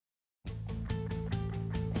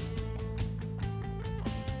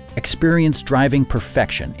Experience driving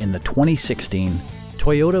perfection in the 2016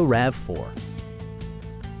 Toyota RAV4.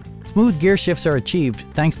 Smooth gear shifts are achieved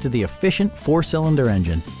thanks to the efficient 4-cylinder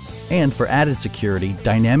engine. And for added security,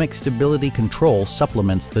 dynamic stability control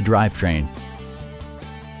supplements the drivetrain.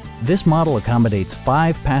 This model accommodates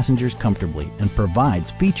 5 passengers comfortably and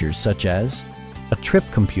provides features such as a trip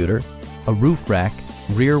computer, a roof rack,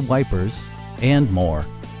 rear wipers, and more.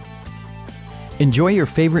 Enjoy your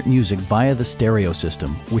favorite music via the stereo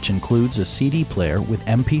system, which includes a CD player with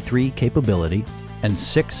MP3 capability and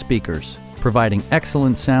 6 speakers, providing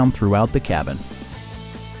excellent sound throughout the cabin.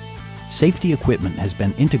 Safety equipment has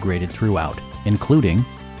been integrated throughout, including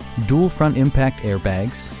dual front impact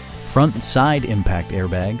airbags, front and side impact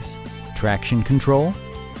airbags, traction control,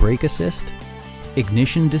 brake assist,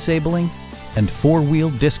 ignition disabling, and 4-wheel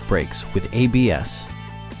disc brakes with ABS.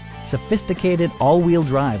 Sophisticated all-wheel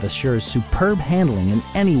drive assures superb handling in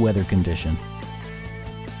any weather condition.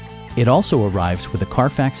 It also arrives with a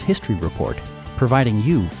Carfax history report, providing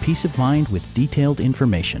you peace of mind with detailed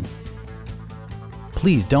information.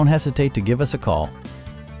 Please don't hesitate to give us a call.